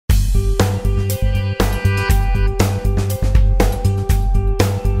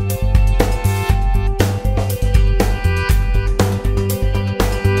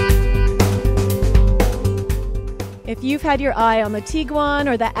you've had your eye on the Tiguan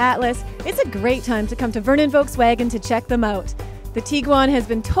or the Atlas, it's a great time to come to Vernon Volkswagen to check them out. The Tiguan has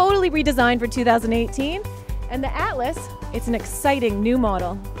been totally redesigned for 2018, and the Atlas, it's an exciting new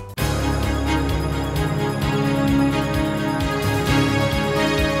model.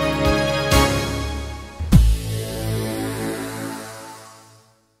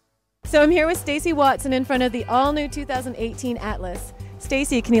 So I'm here with Stacy Watson in front of the all-new 2018 Atlas.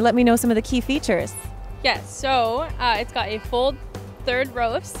 Stacy, can you let me know some of the key features? Yes, so it's got a full third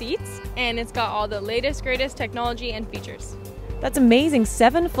row of seats, and it's got all the latest, greatest technology and features. That's amazing,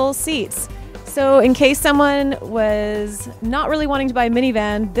 7 full seats. So in case someone was not really wanting to buy a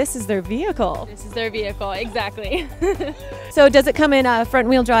minivan, this is their vehicle. This is their vehicle, exactly. So does it come in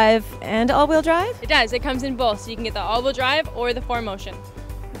front-wheel drive and all-wheel drive? It does, it comes in both, so you can get the all-wheel drive or the 4Motion.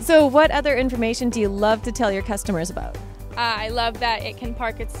 So what other information do you love to tell your customers about? I love that it can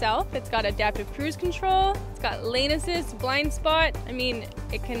park itself. It's got adaptive cruise control. It's got lane assist, blind spot. I mean,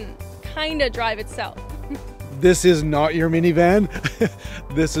 it can kind of drive itself. This is not your minivan.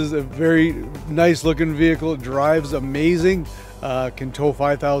 This is a very nice looking vehicle. It drives amazing. Can tow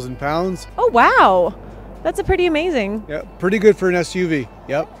 5,000 pounds. Oh, wow. That's pretty amazing. Yeah, pretty good for an SUV.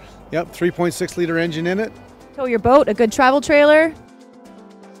 Yep. 3.6 liter engine in it. Tow your boat, a good travel trailer.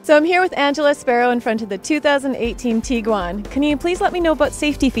 So I'm here with Angela Sparrow in front of the 2018 Tiguan. Can you please let me know about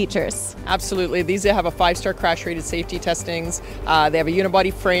safety features? Absolutely. These have a 5-star crash-rated safety testings. They have a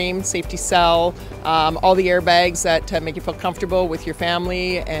unibody frame, safety cell, all the airbags that make you feel comfortable with your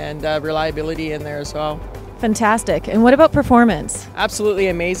family, and reliability in there as well. Fantastic. And what about performance? Absolutely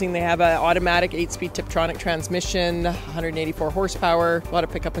amazing. They have an automatic 8-speed Tiptronic transmission, 184 horsepower, a lot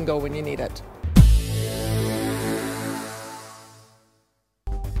of pick up and go when you need it.